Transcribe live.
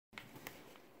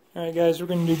Alright guys, we're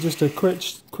going to do just a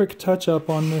quick touch up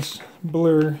on this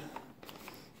blur.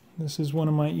 This is one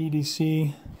of my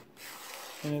EDC,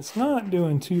 and it's not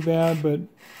doing too bad, but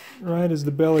right as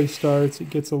the belly starts it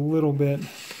gets a little bit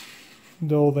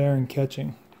dull there and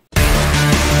catching.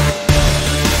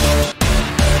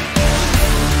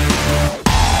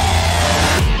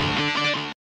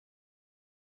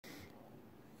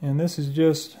 And this is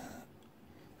just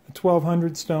a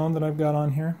 1200 stone that I've got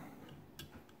on here,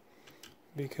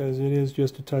 because it is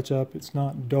just a touch up. It's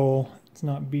not dull, it's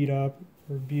not beat up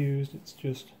or abused, it's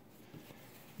just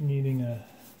needing a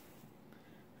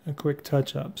quick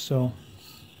touch up. So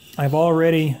I've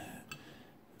already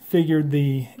figured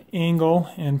the angle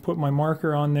and put my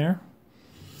marker on there,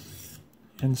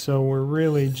 and so we're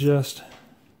really just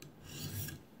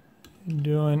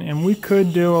doing, and we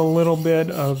could do a little bit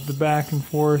of the back and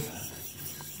forth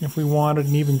if we wanted,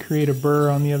 and even create a burr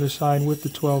on the other side with the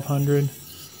 1200.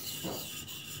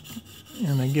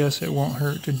 And I guess it won't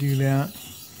hurt to do that.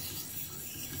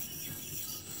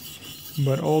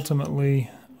 But ultimately,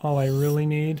 all I really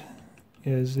need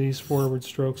is these forward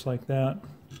strokes like that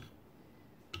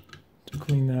to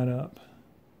clean that up.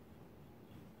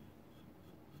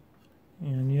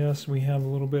 And yes, we have a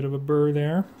little bit of a burr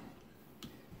there.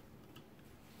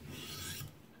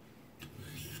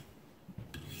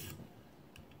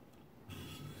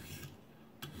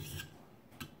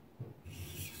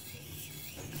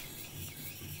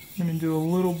 I'm going to do a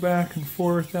little back and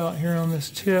forth out here on this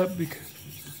tip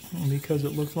because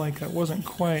it looked like I wasn't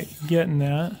quite getting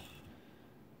that.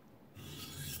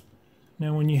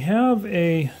 Now when you have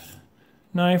a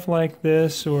knife like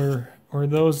this, or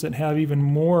those that have even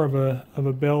more of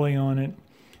a belly on it,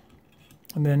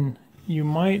 then you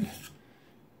might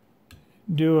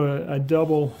do a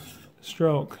double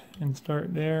stroke and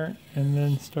start there and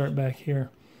then start back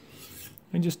here.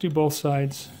 And just do both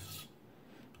sides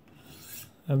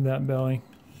of that belly,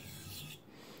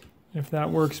 if that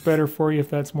works better for you, if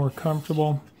that's more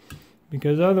comfortable,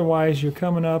 because otherwise you're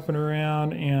coming up and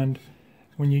around, and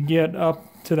when you get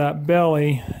up to that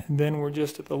belly, then we're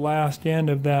just at the last end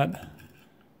of that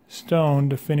stone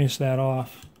to finish that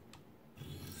off.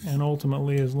 And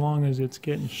ultimately, as long as it's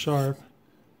getting sharp,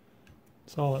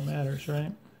 that's all that matters,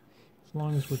 right? As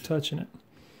long as we're touching it.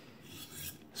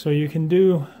 So you can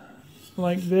do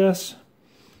like this,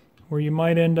 where you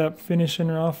might end up finishing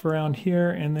off around here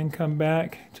and then come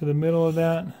back to the middle of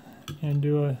that and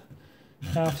do a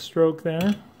half stroke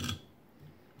there.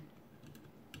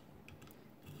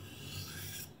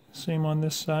 Same on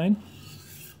this side.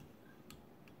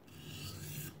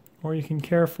 Or you can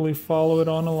carefully follow it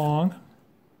on along.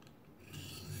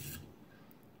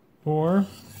 Or,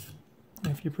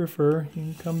 if you prefer,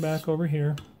 you can come back over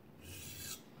here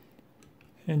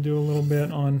and do a little bit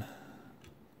on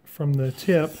from the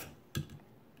tip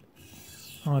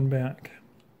on back.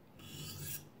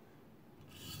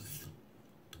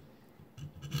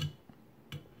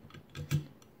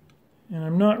 And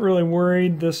I'm not really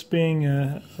worried, this being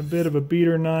a bit of a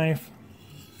beater knife.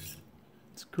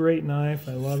 It's a great knife,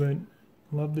 I love it.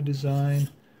 I love the design.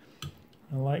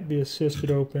 I like the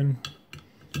assisted open,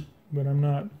 but I'm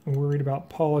not worried about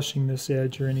polishing this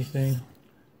edge or anything.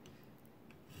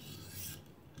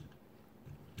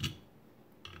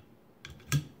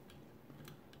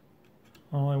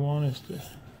 All I want is to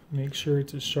make sure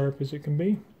it's as sharp as it can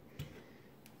be.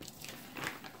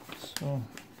 So,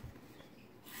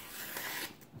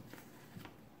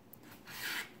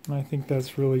 and I think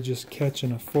that's really just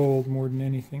catching a fold more than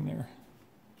anything there.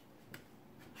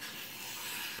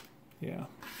 Yeah.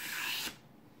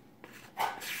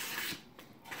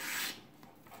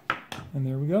 And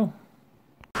there we go.